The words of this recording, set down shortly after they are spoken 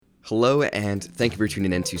Hello, and thank you for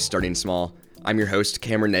tuning in to Starting Small. I'm your host,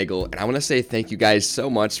 Cameron Nagel, and I want to say thank you guys so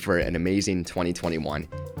much for an amazing 2021.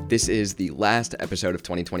 This is the last episode of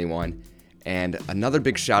 2021, and another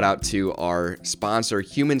big shout out to our sponsor,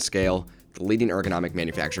 Human Scale, the leading ergonomic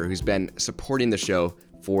manufacturer who's been supporting the show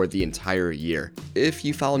for the entire year. If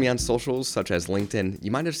you follow me on socials such as LinkedIn,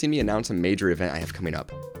 you might have seen me announce a major event I have coming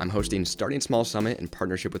up. I'm hosting Starting Small Summit in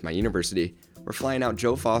partnership with my university. We're flying out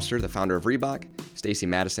Joe Foster, the founder of Reebok, Stacy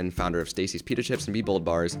Madison, founder of Stacy's Pita Chips and Be Bold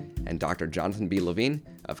Bars, and Dr. Jonathan B. Levine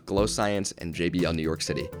of Glow Science and JBL New York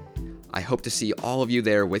City. I hope to see all of you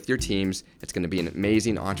there with your teams. It's going to be an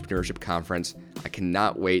amazing entrepreneurship conference. I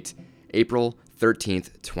cannot wait. April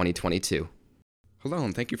 13th, 2022. Hello,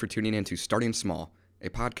 and thank you for tuning in to Starting Small, a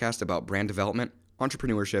podcast about brand development,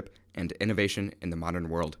 entrepreneurship, and innovation in the modern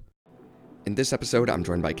world. In this episode, I'm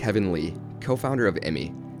joined by Kevin Lee, co-founder of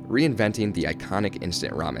Emmy, reinventing the iconic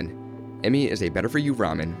instant ramen. Emmy is a better-for-you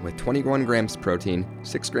ramen with 21 grams protein,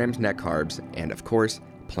 6 grams net carbs, and of course,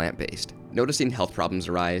 plant-based. Noticing health problems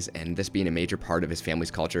arise, and this being a major part of his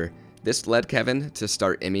family's culture, this led Kevin to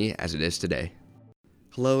start Emmy as it is today.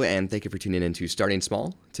 Hello, and thank you for tuning in to Starting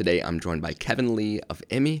Small. Today, I'm joined by Kevin Lee of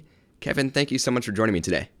Emmy. Kevin, thank you so much for joining me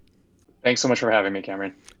today. Thanks so much for having me,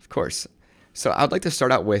 Cameron. Of course. So I'd like to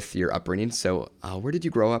start out with your upbringing. So where did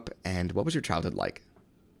you grow up, and what was your childhood like?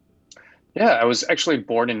 Yeah, I was actually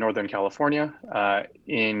born in Northern California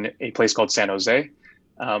in a place called San Jose.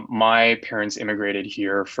 My parents immigrated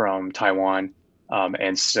here from Taiwan.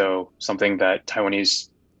 And so something that Taiwanese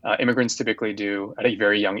immigrants typically do at a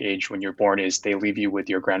very young age when you're born is they leave you with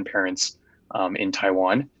your grandparents in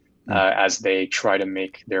Taiwan as they try to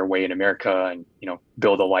make their way in America and,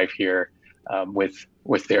 build a life here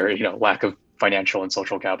with their, lack of financial and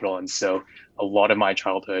social capital. And so a lot of my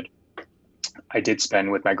childhood I did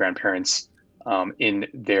spend with my grandparents in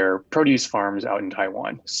their produce farms out in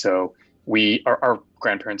Taiwan. So our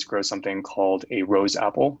grandparents grow something called a rose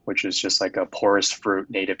apple, which is just like a porous fruit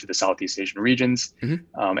native to the Southeast Asian regions,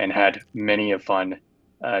 and had many a fun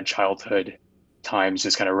childhood times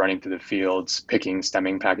just kind of running through the fields, picking,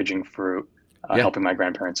 stemming, packaging fruit, helping my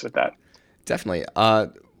grandparents with that. Definitely.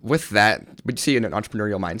 With that, would you see an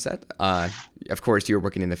entrepreneurial mindset? Of course, you were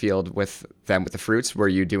working in the field with them with the fruits. Were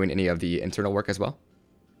you doing any of the internal work as well?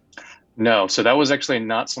 No, so that was actually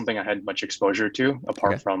not something I had much exposure to,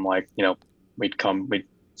 apart from we'd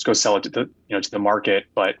go sell it to the market,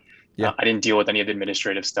 but I didn't deal with any of the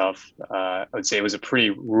administrative stuff. I would say it was a pretty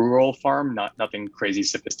rural farm, nothing crazy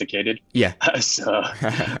sophisticated. Yeah. So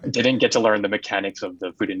didn't get to learn the mechanics of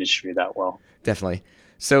the food industry that well. Definitely.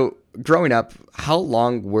 So growing up, how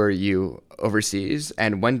long were you overseas,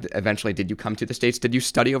 and when eventually did you come to the States? Did you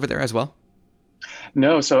study over there as well?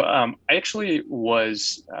 No, so I actually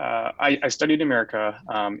was, I studied in America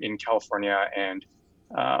in California, and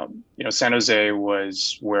San Jose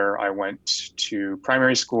was where I went to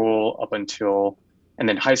primary school up until, and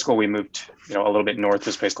then high school we moved, a little bit north,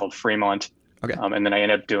 this place called Fremont. Okay. And then I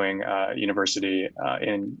ended up doing university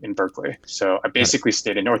in Berkeley. So I basically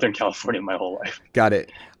stayed in Northern California my whole life. Got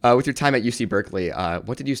it. With your time at UC Berkeley,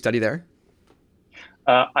 what did you study there?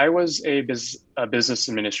 I was a business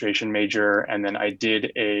administration major, and then I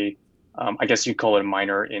did I guess you'd call it a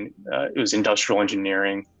minor in, it was industrial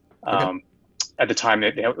engineering. At the time,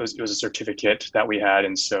 it was a certificate that we had,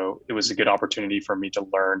 and so it was a good opportunity for me to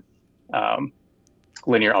learn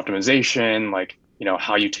linear optimization,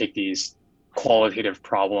 how you take these qualitative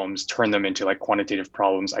problems, turn them into quantitative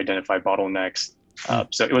problems, identify bottlenecks.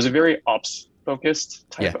 So it was a very ops focused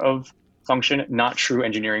type of function, not true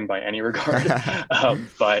engineering by any regard.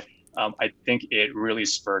 But I think it really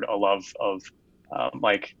spurred a love of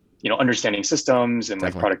understanding systems and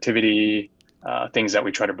productivity, things that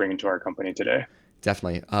we try to bring into our company today.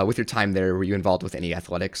 Definitely. With your time there, were you involved with any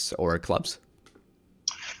athletics or clubs?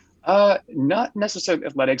 Not necessarily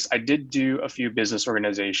athletics. I did do a few business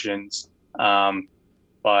organizations,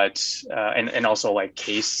 but and also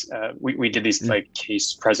case. We did these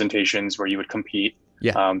case presentations where you would compete.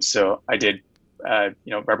 Yeah. So I did,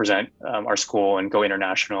 represent our school and go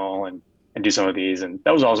international and do some of these, and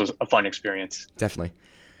that was also a fun experience. Definitely.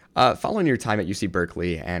 Following your time at UC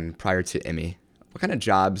Berkeley and prior to Emmy, what kind of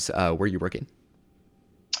jobs were you working?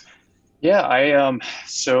 Yeah,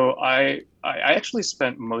 I actually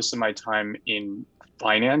spent most of my time in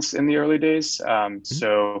finance in the early days.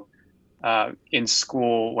 So in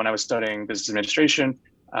school, when I was studying business administration,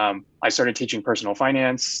 I started teaching personal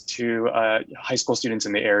finance to high school students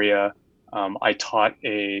in the area. I taught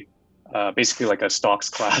basically a stocks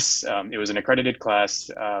class. It was an accredited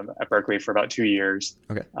class at Berkeley for about 2 years.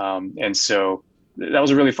 Okay. And so that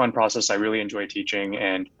was a really fun process. I really enjoyed teaching,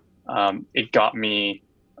 and it got me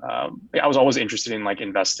I was always interested in like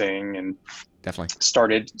investing and Definitely.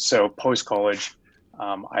 started. So post college,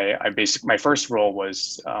 I basically my first role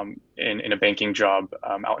was in a banking job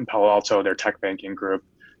out in Palo Alto, their tech banking group.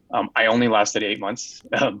 I only lasted 8 months,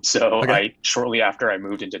 so Okay. I shortly after I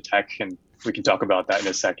moved into tech, and we can talk about that in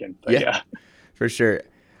a second. But Yeah, yeah, for sure.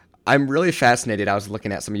 I'm really fascinated. I was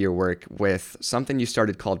looking at some of your work with something you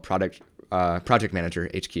started called Project Manager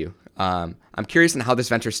HQ. I'm curious on how this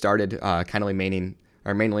venture started, kind of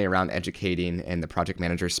mainly around educating in the project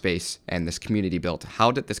manager space and this community built.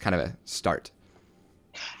 How did this kind of start?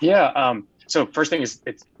 yeah. So first thing is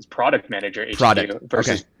it's product manager Product. HQ Okay.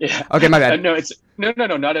 versus yeah. Okay, my bad. No, it's no,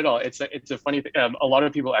 not at all. It's a funny thing. A lot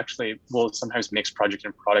of people actually will sometimes mix project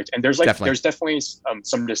and product, and Definitely. there's definitely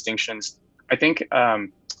some distinctions. I think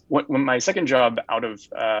when my second job out of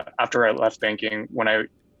after I left banking, when I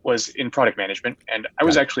was in product management, and I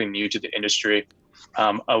was Got it. actually new to the industry.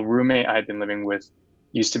 A roommate I had been living with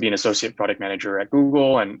used to be an associate product manager at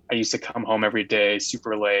Google, and I used to come home every day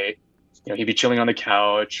super late. He'd be chilling on the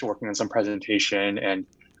couch, working on some presentation, and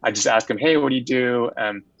I just ask him, "Hey, what do you do?"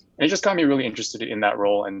 And it just got me really interested in that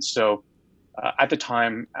role. And so, at the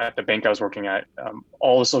time, at the bank I was working at,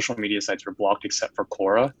 all the social media sites were blocked except for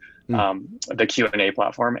Quora, Mm. the Q&A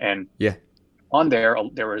platform. And Yeah. on there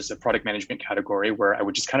was a product management category where I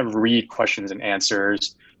would just kind of read questions and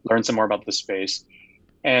answers, learn some more about the space.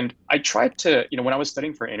 And I tried to, when I was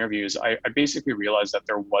studying for interviews, I basically realized that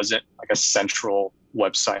there wasn't like a central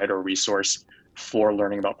website or resource for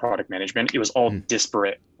learning about product management. It was all Mm.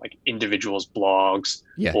 disparate, like individuals' blogs,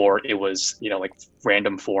 Yeah. or it was, like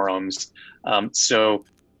random forums. So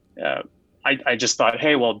uh, I just thought,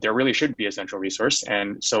 hey, well, there really should be a central resource.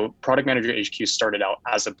 And so Product Manager HQ started out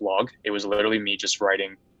as a blog. It was literally me just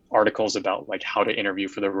writing articles about like how to interview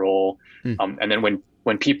for the role. Mm. And then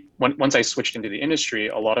once I switched into the industry,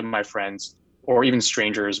 a lot of my friends or even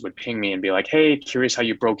strangers would ping me and be like, "Hey, curious how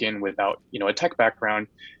you broke in without a tech background."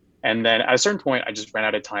 And then at a certain point, I just ran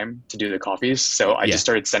out of time to do the coffees, so I Yeah. just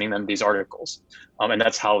started sending them these articles, and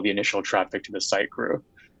that's how the initial traffic to the site grew.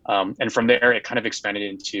 And from there, it kind of expanded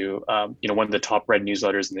into one of the top read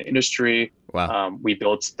newsletters in the industry. Wow. We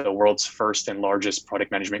built the world's first and largest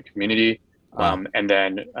product management community. Wow. And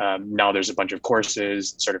then now there's a bunch of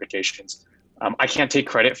courses, certifications. I can't take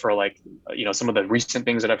credit for some of the recent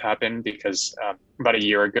things that have happened because about a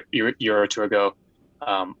year or two ago,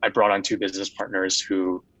 I brought on two business partners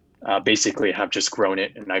who basically have just grown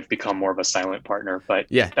it, and I've become more of a silent partner. But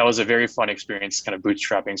Yeah. that was a very fun experience, kind of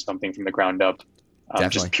bootstrapping something from the ground up, just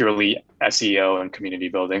Definitely. purely SEO and community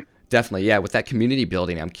building. Definitely. Yeah. With that community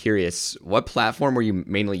building, I'm curious, what platform were you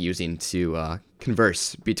mainly using to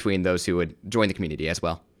converse between those who would join the community as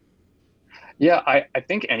well? Yeah, I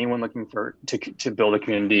think anyone looking to build a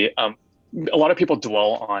community, a lot of people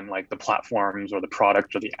dwell on like the platforms or the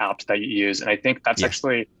product or the apps that you use, and I think that's Yeah.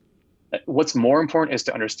 actually what's more important is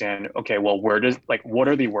to understand. Okay, well, what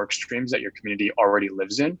are the work streams that your community already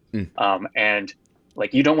lives in, Mm. and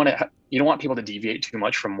like you don't want people to deviate too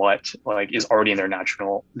much from what like is already in their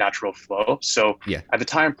natural flow. So Yeah. at the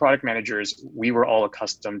time, product managers, we were all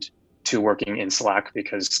accustomed to working in Slack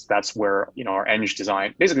because that's where our eng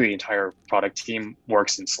design, basically the entire product team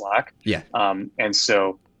works in Slack. Yeah. And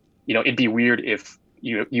so it'd be weird if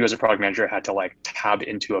you as a product manager had to like tab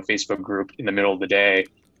into a Facebook group in the middle of the day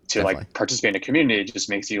to Definitely. like participate in a community. It just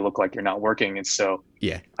makes you look like you're not working. And so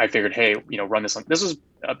Yeah. I figured, hey, run this. This was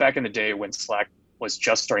back in the day when Slack was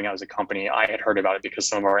just starting out as a company. I had heard about it because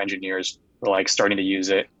some of our engineers were like starting to use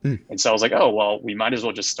it. Mm. And so I was like, oh, well, we might as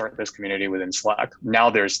well just start this community within Slack. Now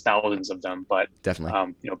there's thousands of them, but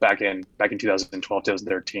Definitely. back in 2012,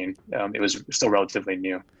 2013, it was still relatively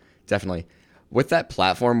new. Definitely. With that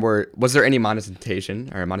platform, was there any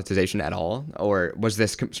monetization at all, or was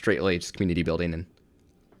this straightly just community building and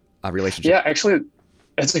a relationship? Yeah, actually,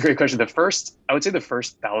 that's a great question. I would say the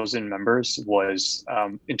first 1,000 members was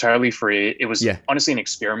entirely free. It was Yeah. honestly an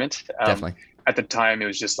experiment. Definitely. At the time, it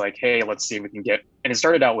was just like, hey, let's see if we can get, and it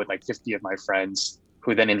started out with like 50 of my friends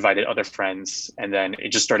who then invited other friends. And then it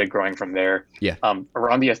just started growing from there. Yeah.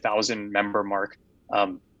 Around the 1,000 member mark,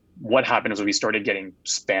 what happened was we started getting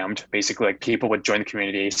spammed. Basically, like people would join the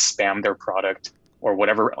community, spam their product or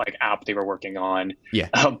whatever like app they were working on. Yeah.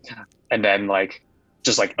 And then like,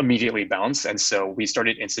 just like immediately bounce. And so we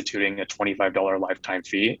started instituting a $25 lifetime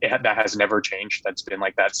fee. That has never changed. That's been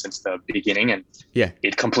like that since the beginning. And Yeah.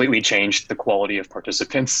 it completely changed the quality of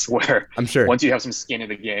participants where I'm sure. once you have some skin in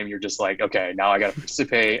the game, you're just like, okay, now I got to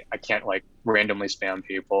participate. I can't like randomly spam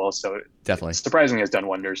people. So Definitely. surprisingly has done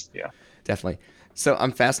wonders. Yeah. Definitely. So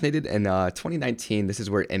I'm fascinated. In 2019, this is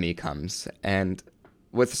where Emmy comes. And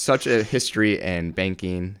with such a history in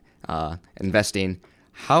banking, investing,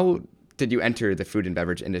 How did you enter the food and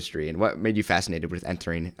beverage industry, and what made you fascinated with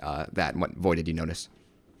entering that? And what void did you notice?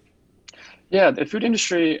 Yeah, the food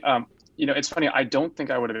industry, it's funny. I don't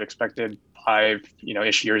think I would have expected five,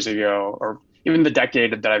 ish years ago, or even the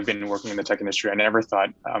decade that I've been working in the tech industry. I never thought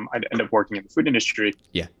I'd end up working in the food industry.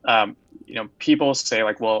 Yeah. People say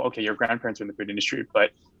like, well, okay, your grandparents are in the food industry,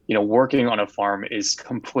 but working on a farm is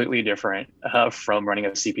completely different from running a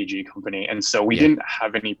CPG company. And so we Yeah. didn't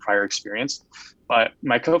have any prior experience. But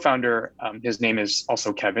my co-founder, his name is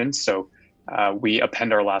also Kevin. So we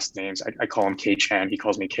append our last names. I call him K Chan. He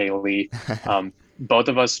calls me K Lee. Both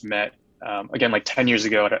of us met again like 10 years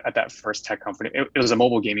ago at that first tech company. It was a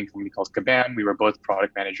mobile gaming company called Kaban. We were both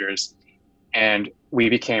product managers, and we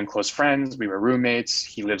became close friends. We were roommates.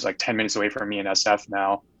 He lives like 10 minutes away from me in SF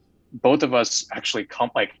now. Both of us actually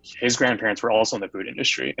come like his grandparents were also in the food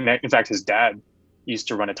industry, and in fact, his dad used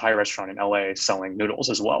to run a Thai restaurant in LA selling noodles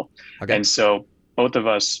as well. Okay. And so both of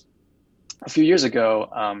us, a few years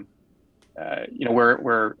ago,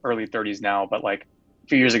 we're early 30s now, but like a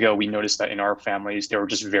few years ago, we noticed that in our families, there were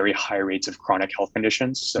just very high rates of chronic health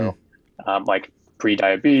conditions. So like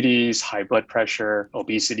pre-diabetes, high blood pressure,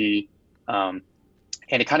 obesity. And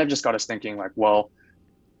it kind of just got us thinking like, well,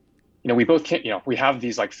 we both can't, we have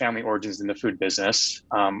these like family origins in the food business.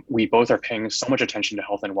 We both are paying so much attention to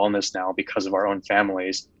health and wellness now because of our own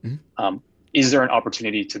families. Is there an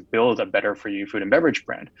opportunity to build a better for you food and beverage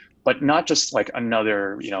brand, but not just like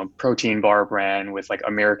another, protein bar brand with like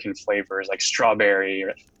American flavors like strawberry,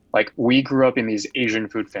 or like we grew up in these Asian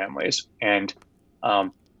food families, and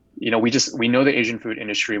we know the Asian food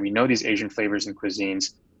industry, we know these Asian flavors and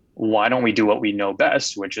cuisines. Why don't we do what we know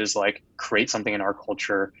best, which is like create something in our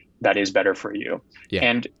culture that is better for you? Yeah.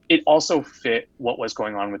 And it also fit what was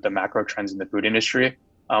going on with the macro trends in the food industry.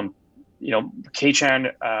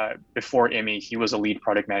 K-Chan, before Immy, he was a lead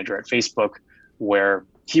product manager at Facebook, where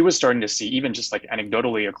he was starting to see, even just like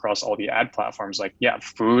anecdotally across all the ad platforms, like, yeah,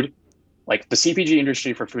 food, like the CPG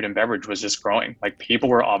industry for food and beverage was just growing. Like people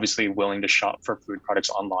were obviously willing to shop for food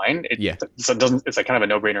products online. So it's like kind of a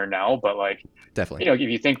no-brainer now, but like, definitely, if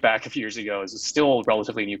you think back a few years ago, it's still a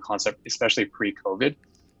relatively new concept, especially pre-COVID.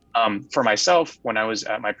 For myself, when I was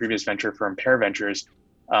at my previous venture firm, Pear Ventures,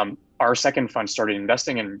 our second fund started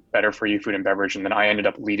investing in better for you food and beverage, and then I ended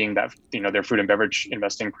up leading that, their food and beverage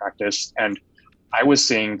investing practice. And I was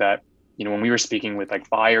seeing that, when we were speaking with like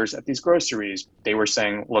buyers at these groceries, they were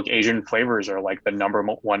saying, look, Asian flavors are like the number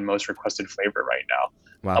one most requested flavor right now.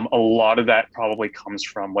 Wow. A lot of that probably comes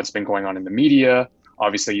from what's been going on in the media.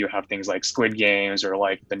 Obviously, you have things like Squid Games, or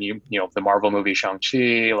like the new, the Marvel movie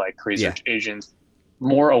Shang-Chi, like Crazy Rich Asians.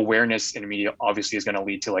 More awareness in media obviously is going to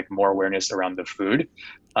lead to like more awareness around the food.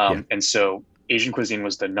 And so Asian cuisine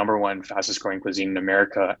was the number one fastest growing cuisine in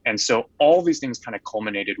America. And so all these things kind of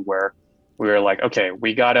culminated where we were like, okay,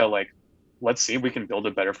 we gotta like, let's see if we can build a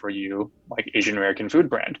better for you like Asian American food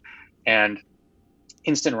brand. And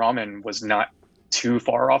instant ramen was not too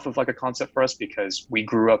far off of like a concept for us, because we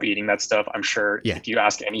grew up eating that stuff. I'm sure if you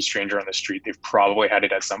ask any stranger on the street, they've probably had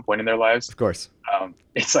it at some point in their lives. Of course.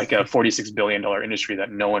 It's like a $46 billion industry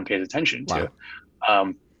that no one pays attention to.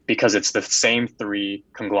 Because it's the same three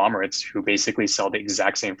conglomerates who basically sell the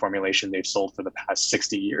exact same formulation they've sold for the past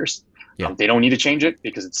 60 years. They don't need to change it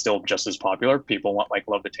because it's still just as popular. People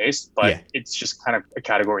love the taste, but it's just kind of a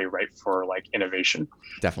category ripe for like innovation.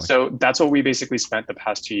 Definitely. So that's what we basically spent the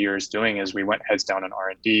past 2 years doing, is we went heads down on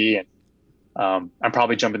R&D. And I'm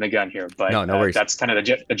probably jumping the gun here, but no worries. That's kind of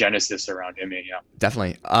the genesis around Immy. Yeah.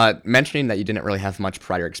 Definitely. Mentioning that you didn't really have much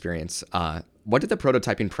prior experience, what did the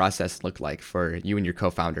prototyping process look like for you and your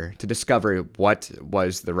co-founder to discover what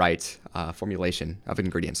was the right formulation of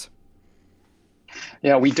ingredients?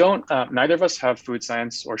 Yeah, we don't, neither of us have food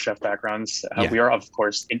science or chef backgrounds. We are, of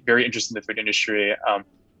course, very interested in the food industry,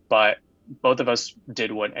 but both of us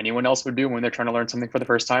did what anyone else would do when they're trying to learn something for the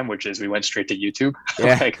first time, which is we went straight to YouTube.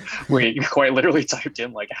 Like we quite literally typed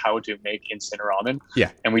in like how to make instant ramen.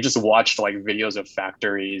 And we just watched like videos of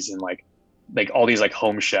factories and like all these like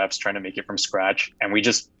home chefs trying to make it from scratch. And we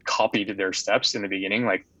just copied their steps in the beginning.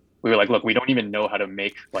 Like we were like, look, we don't even know how to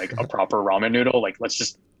make like a proper ramen noodle. Like let's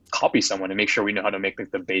just copy someone and make sure we know how to make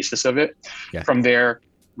like the basis of it. From there,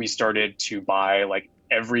 we started to buy like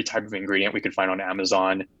every type of ingredient we could find on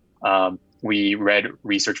Amazon. We read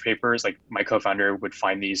research papers. Like my co-founder would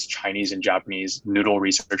find these Chinese and Japanese noodle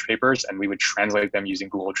research papers, and we would translate them using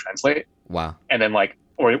Google Translate. Wow. And then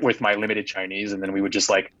or with my limited Chinese, and then we would just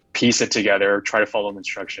like piece it together, try to follow the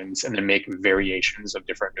instructions, and then make variations of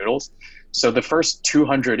different noodles. So the first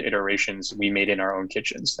 200 iterations we made in our own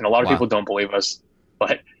kitchens. And a lot of people don't believe us,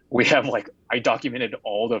 but we have like, I documented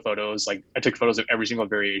all the photos. Like I took photos of every single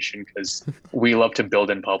variation because we love to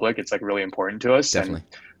build in public. It's like really important to us. And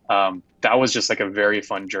Definitely. that was just like a very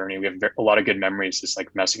fun journey. We have a lot of good memories just like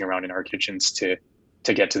messing around in our kitchens to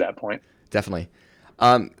get to that point. Definitely.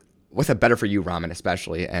 Um, with a Better For You ramen,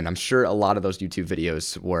 especially, and I'm sure a lot of those YouTube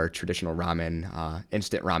videos were traditional ramen,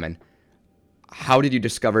 instant ramen. How did you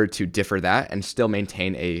discover to differ that and still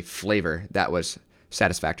maintain a flavor that was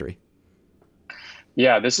satisfactory?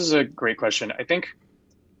 Yeah, this is a great question. I think,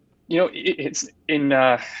 it's in,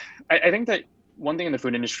 I think that one thing in the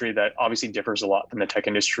food industry that obviously differs a lot from the tech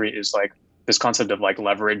industry is like this concept of like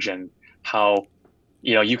leverage and how,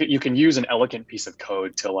 you can use an elegant piece of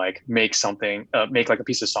code to like make something, make like a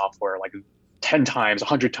piece of software like 10 times,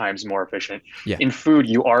 100 times more efficient. Yeah, In food,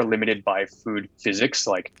 you are limited by food physics.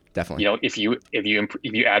 Like, definitely. if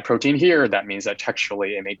you add protein here, that means that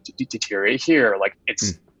texturally it may deteriorate here. Like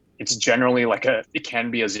Mm, it's generally like it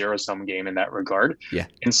can be a zero sum game in that regard. yeah,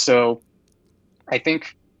 And so I think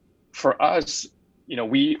for us,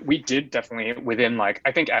 we did definitely within like,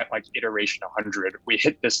 I think at like iteration 100, we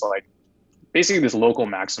hit this like basically this local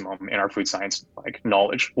maximum in our food science like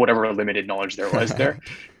knowledge, whatever limited knowledge there was there.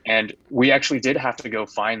 And we actually did have to go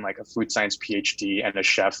find like a food science PhD and a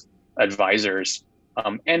chef advisors.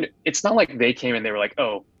 And it's not like they came and they were like,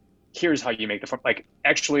 oh, here's how you make like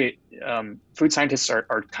actually food scientists are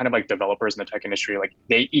kind of like developers in the tech industry. Like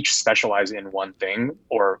they each specialize in one thing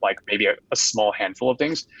or like maybe a small handful of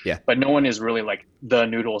things, yeah, but no one is really like the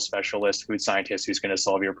noodle specialist food scientist who's going to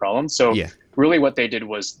solve your problem. So yeah, really what they did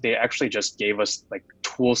was they actually just gave us like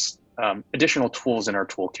tools, additional tools in our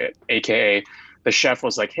toolkit, aka the chef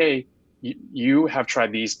was like, hey, you have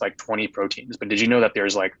tried these like 20 proteins, but did you know that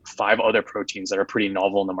there's like 5 other proteins that are pretty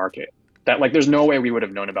novel in the market that like there's no way we would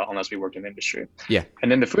have known about unless we worked in the industry. yeah,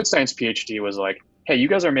 And then the food science PhD was like, hey, you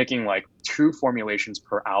guys are making like 2 formulations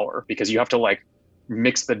per hour because you have to like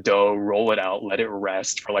mix the dough, roll it out, let it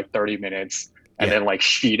rest for like 30 minutes, and yeah. then like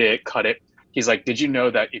sheet it, cut it. He's like, did you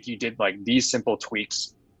know that if you did like these simple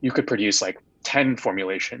tweaks, you could produce like 10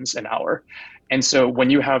 formulations an hour? And so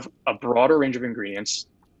when you have a broader range of ingredients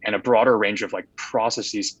and a broader range of like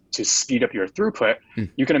processes to speed up your throughput,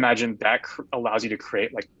 Mm, you can imagine that allows you to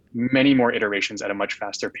create like many more iterations at a much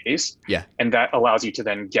faster pace. yeah, And that allows you to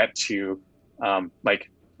then get to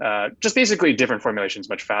just basically different formulations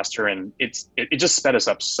much faster. And it just sped us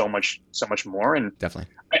up so much more. And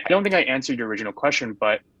definitely. I don't think I answered your original question,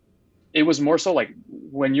 but it was more so like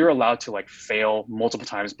when you're allowed to like fail multiple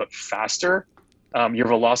times, but faster, your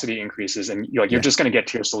velocity increases and you're Yeah, just going to get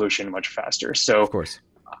to your solution much faster. of So course.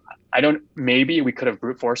 maybe we could have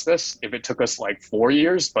brute forced this if it took us like 4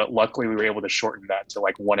 years, but luckily we were able to shorten that to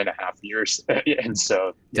like 1.5 years. And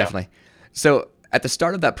so, yeah. Definitely. So at the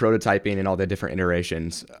start of that prototyping and all the different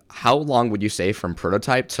iterations, how long would you say from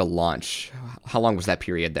prototype to launch? How long was that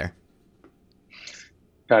period there?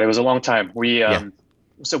 God, it was a long time. Yeah.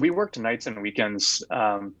 So we worked nights and weekends,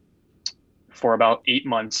 for about 8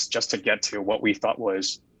 months just to get to what we thought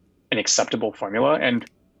was an acceptable formula. And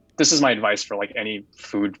this is my advice for like any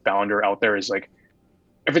food founder out there is like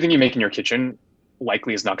everything you make in your kitchen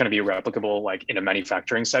likely is not going to be replicable like in a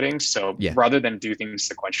manufacturing setting. So Yeah. rather than do things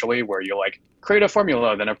sequentially where you like create a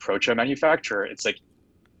formula, then approach a manufacturer, it's like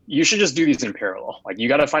you should just do these in parallel. Like you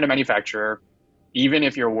got to find a manufacturer, even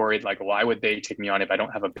if you're worried, like, why would they take me on if I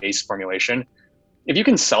don't have a base formulation? If you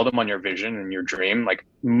can sell them on your vision and your dream, like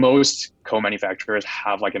most co-manufacturers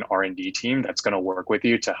have like an R&D team that's going to work with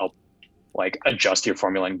you to help like adjust your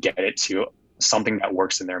formula and get it to something that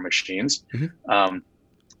works in their machines.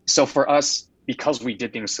 So for us, because we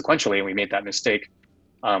did things sequentially and we made that mistake,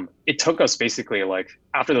 it took us basically like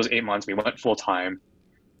after those 8 months, we went full time.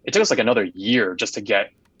 It took us like another year just to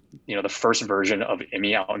get, the first version of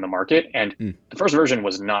IMI out in the market. And Mm, the first version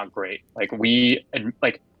was not great.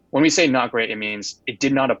 When we say not great, it means it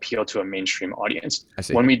did not appeal to a mainstream audience. I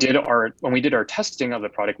see. When we did our testing of the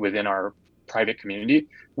product within our private community,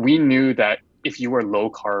 we knew that if you were low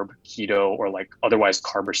carb, keto, or like otherwise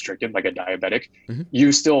carb restricted, like a diabetic, Hmm.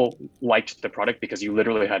 you still liked the product because you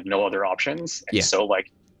literally had no other options. And Yeah. so like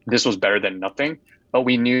this was better than nothing. But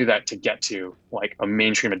we knew that to get to like a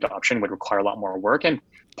mainstream adoption would require a lot more work. And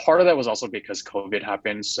part of that was also because COVID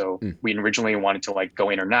happened. So Mm. we originally wanted to like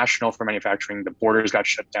go international for manufacturing. The borders got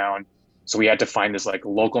shut down. So we had to find this like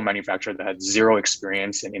local manufacturer that had zero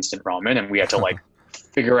experience in instant ramen. And we had to like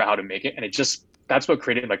figure out how to make it. And that's what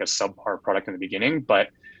created like a subpar product in the beginning. But,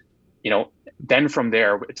 then from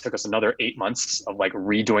there, it took us another 8 months of like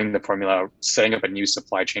redoing the formula, setting up a new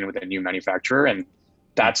supply chain with a new manufacturer. And Mm,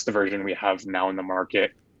 that's the version we have now in the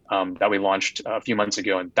market. that we launched a few months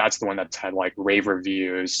ago, and that's the one that's had like rave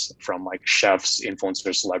reviews from like chefs,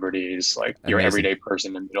 influencers, celebrities, like your Amazing. everyday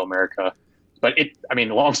person in Middle America. But I mean,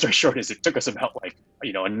 long story short is it took us about like,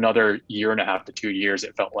 another year and a half to 2 years,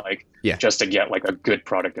 it felt like, Yeah, just to get like a good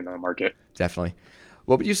product in the market. definitely.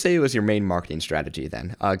 What would you say was your main marketing strategy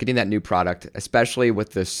then? Getting that new product, especially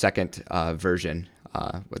with the second version,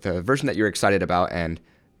 with the version that you're excited about and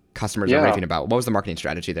customers are Yeah. raving about. What was the marketing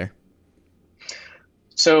strategy there?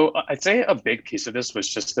 So I'd say a big piece of this was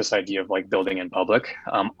just this idea of like building in public.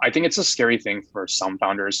 I think it's a scary thing for some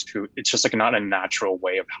founders who it's just like not a natural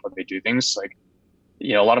way of how they do things. Like,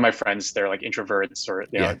 a lot of my friends, they're like introverts, or,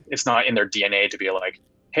 Yeah, it's not in their DNA to be like,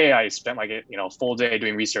 hey, I spent like a full day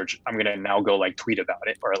doing research. I'm going to now go like tweet about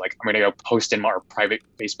it, or like I'm going to go post in our private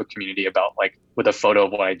Facebook community about like with a photo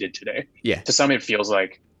of what I did today. yeah, To some, it feels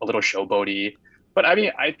like a little showboaty. But I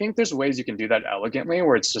mean, I think there's ways you can do that elegantly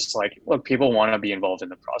where it's just like, look, people want to be involved in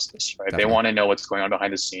the process, right? They definitely. want to know what's going on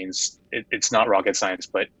behind the scenes. It's not rocket science,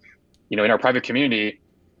 but in our private community,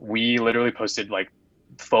 we literally posted like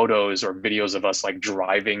photos or videos of us like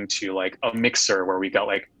driving to like a mixer where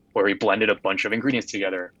we blended a bunch of ingredients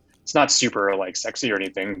together. It's not super like sexy or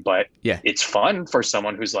anything, but Yeah, it's fun for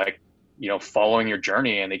someone who's like, following your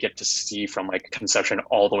journey, and they get to see from like conception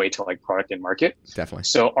all the way to like product and market. definitely.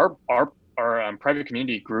 So our private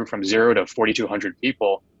community grew from 0 to 4,200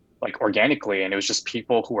 people like organically, and it was just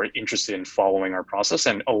people who were interested in following our process,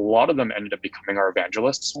 and a lot of them ended up becoming our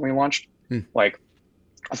evangelists when we launched. Hmm. Like,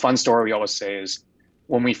 a fun story we always say is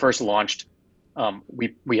when we first launched,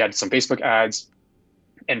 we had some Facebook ads,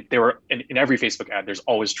 and there were in every Facebook ad there's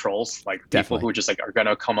always trolls, like people Definitely. who just like are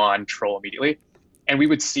gonna come on troll immediately. And we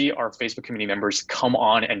would see our Facebook community members come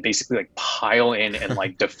on and basically like pile in and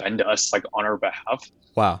like defend us like on our behalf,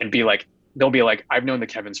 Wow. and be like, they'll be like, I've known the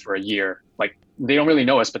Kevins for a year. Like, they don't really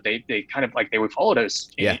know us, but they kind of like, they would followed us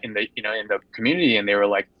Yeah, in the in the community, and they were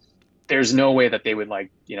like, there's no way that they would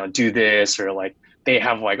like do this, or like they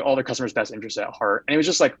have like all their customers' best interests at heart. And it was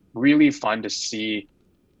just like really fun to see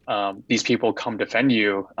these people come defend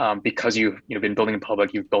you, because you've been building in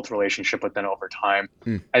public, you've built a relationship with them over time.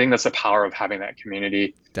 Hmm. I think that's the power of having that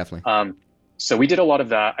community. definitely. So we did a lot of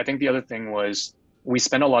that. I think the other thing was we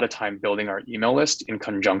spent a lot of time building our email list in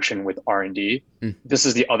conjunction with R&D. Hmm. This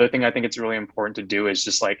is the other thing I think it's really important to do, is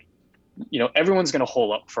just like, everyone's going to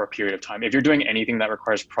hole up for a period of time. If you're doing anything that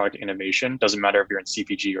requires product innovation, doesn't matter if you're in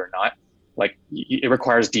CPG or not, like it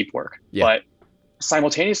requires deep work. Yeah. But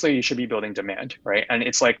simultaneously, you should be building demand, right? And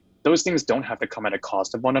it's like those things don't have to come at a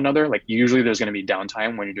cost of one another. Like usually there's going to be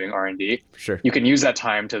downtime when you're doing R&D. Sure. You can use that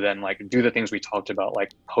time to then like do the things we talked about,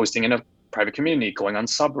 like posting in a private community, going on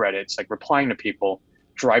subreddits, like replying to people,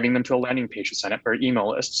 driving them to a landing page to sign up for an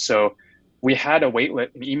email list. So we had an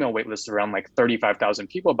email wait list around like 35,000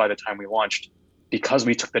 people by the time we launched, because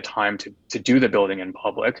we took the time to do the building in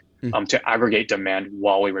public, to aggregate demand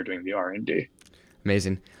while we were doing the R&D.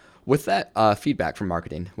 Amazing. With that feedback from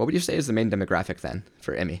marketing, what would you say is the main demographic then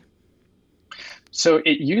for Emmy? So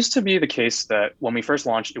it used to be the case that when we first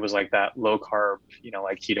launched, it was like that low carb,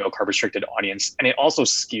 like keto, carb restricted audience. And it also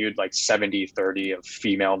skewed like 70-30 of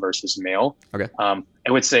female versus male. Okay. I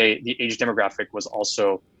would say the age demographic was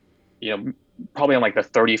also, probably in like the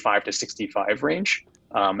 35 to 65 range.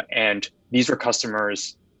 And these were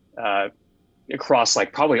customers across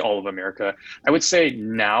like probably all of America. I would say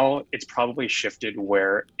now it's probably shifted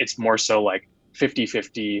where it's more so like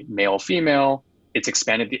 50-50 male, female. It's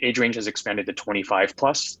expanded. The age range has expanded to 25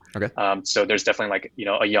 plus. Okay. So there's definitely like,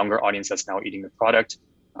 a younger audience that's now eating the product.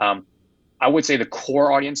 I would say the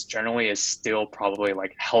core audience generally is still probably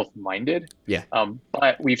like health minded. Yeah.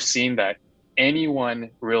 But we've seen that anyone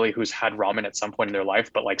really who's had ramen at some point in their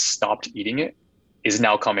life, but like stopped eating it, is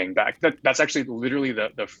now coming back. That's actually literally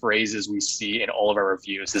the phrases we see in all of our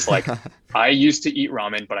reviews is like, I used to eat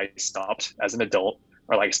ramen, but I stopped as an adult.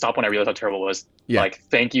 Or like stop when I realized how terrible it was. Yeah. Like,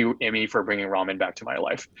 thank you, Emmy, for bringing ramen back to my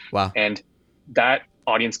life. Wow. And that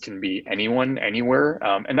audience can be anyone, anywhere.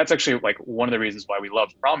 And that's actually like one of the reasons why we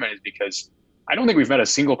love ramen, is because I don't think we've met a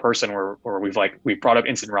single person where we've brought up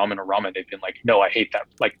instant ramen or ramen. They've been like, no, I hate that.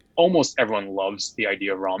 Like almost everyone loves the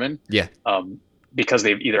idea of ramen. Yeah. Because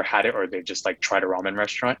they've either had it or they've just like tried a ramen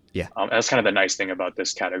restaurant. Yeah. And that's kind of the nice thing about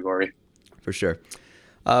this category. For sure.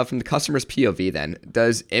 From the customer's POV then,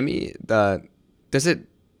 does Emmy, does it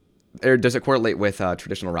correlate with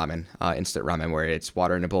traditional ramen, instant ramen, where it's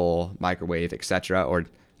water in a bowl, microwave, etc., or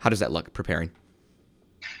how does that look preparing?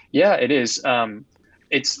 Yeah, it is.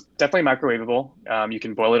 It's definitely microwavable. You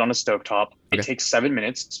can boil it on a stovetop. Okay. It takes 7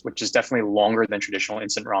 minutes, which is definitely longer than traditional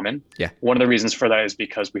instant ramen. Yeah. One of the reasons for that is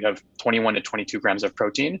because we have 21 to 22 grams of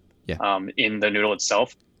protein Yeah. in the noodle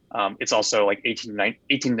itself. It's also like 18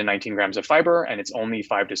 to 19 grams of fiber, and it's only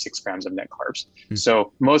 5 to 6 grams of net carbs.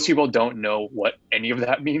 So most people don't know what any of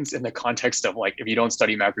that means in the context of like if you don't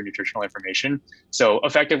study macronutritional information. So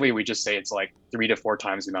effectively, we just say it's like 3 to 4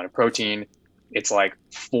 times the amount of protein. It's like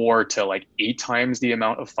 4 to 8 times the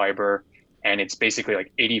amount of fiber, and it's basically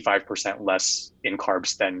like 85% less in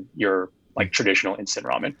carbs than your like traditional instant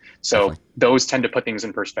ramen. So definitely, those tend to put things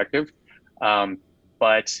in perspective.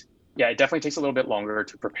 But yeah, it definitely takes a little bit longer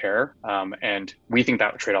to prepare. And we think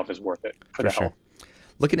that trade-off is worth it for the health.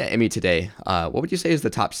 Looking at Emmy today, what would you say is the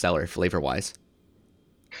top seller flavor-wise?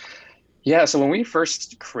 Yeah, so when we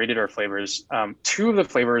first created our flavors, 2 of the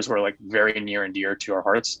flavors were like very near and dear to our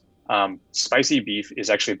hearts. Spicy beef is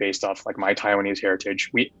actually based off like my Taiwanese heritage.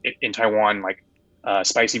 In Taiwan, like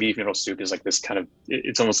spicy beef noodle soup is like this kind of,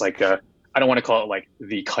 it's almost like I don't want to call it like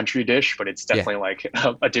the country dish, but it's definitely like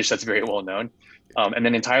a dish that's very well known. And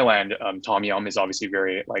then in Thailand, tom yum is obviously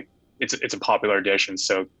very like, it's a popular dish. And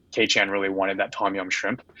so K-Chan really wanted that tom yum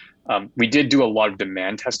shrimp. We did do a lot of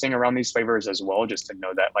demand testing around these flavors as well, just to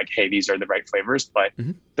know that like, hey, these are the right flavors. But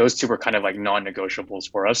those 2 were kind of like non-negotiables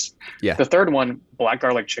for us. Yeah. The third one, black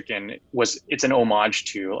garlic chicken, it's an homage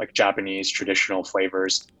to like Japanese traditional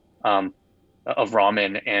flavors of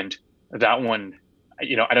ramen. And that one,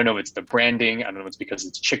 I don't know if it's the branding. I don't know if it's because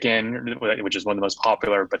it's chicken, which is one of the most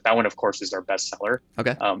popular, but that one, of course, is our best seller.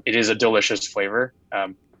 Okay. It is a delicious flavor.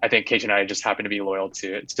 I think Kate and I just happen to be loyal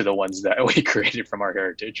to the ones that we created from our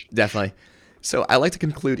heritage. Definitely. So I like to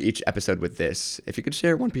conclude each episode with this. If you could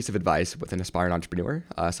share one piece of advice with an aspiring entrepreneur,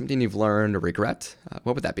 something you've learned or regret,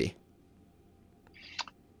 what would that be?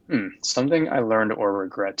 Something I learned or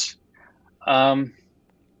regret.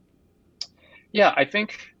 Yeah, I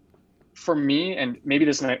think for me, and maybe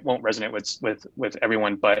this won't resonate with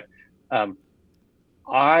everyone, but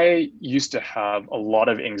I used to have a lot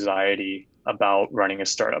of anxiety about running a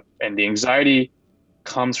startup. And the anxiety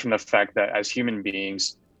comes from the fact that as human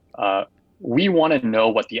beings, we want to know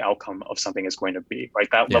what the outcome of something is going to be, right?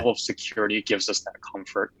 That level of security gives us that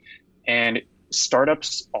comfort. And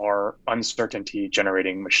startups are uncertainty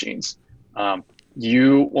generating machines.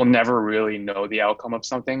 You will never really know the outcome of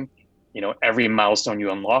something. Every milestone you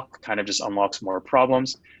unlock kind of just unlocks more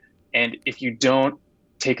problems. And if you don't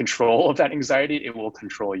take control of that anxiety, it will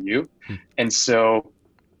control you. And so,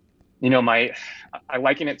 I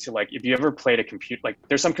liken it to like, if you ever played a computer, like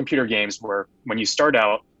there's some computer games where when you start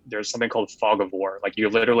out, there's something called fog of war. Like you're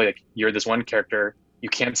literally like, you're this one character, you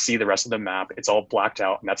can't see the rest of the map. It's all blacked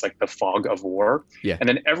out. And that's like the fog of war. Yeah. And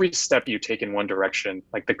then every step you take in one direction,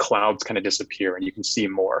 like the clouds kind of disappear and you can see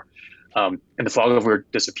more. And the fog of war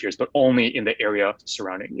disappears, but only in the area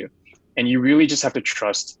surrounding you. And you really just have to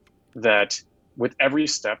trust that with every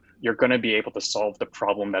step, you're going to be able to solve the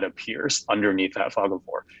problem that appears underneath that fog of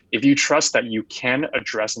war. If you trust that you can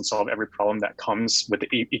address and solve every problem that comes with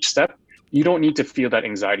each step, you don't need to feel that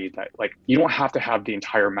anxiety that like, you don't have to have the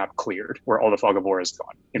entire map cleared where all the fog of war is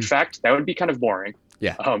gone. In fact, that would be kind of boring.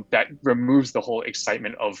 Yeah. That removes the whole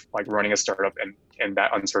excitement of like running a startup and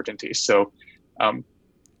that uncertainty. So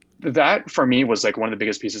that for me was like one of the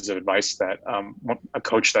biggest pieces of advice that a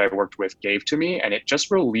coach that I worked with gave to me. And it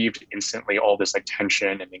just relieved instantly all this like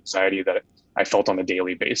tension and anxiety that I felt on a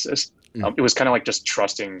daily basis. It was kind of like just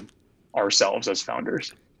trusting ourselves as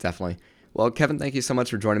founders. Definitely. Well, Kevin, thank you so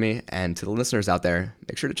much for joining me. And to the listeners out there,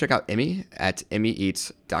 make sure to check out Emmy at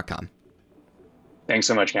emmyeats.com. Thanks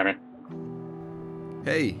so much, Cameron.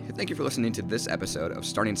 Hey, thank you for listening to this episode of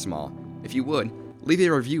Starting Small. If you would, leave a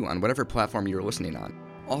review on whatever platform you're listening on.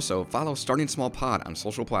 Also, follow Starting Small Pod on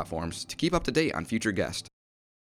social platforms to keep up to date on future guests.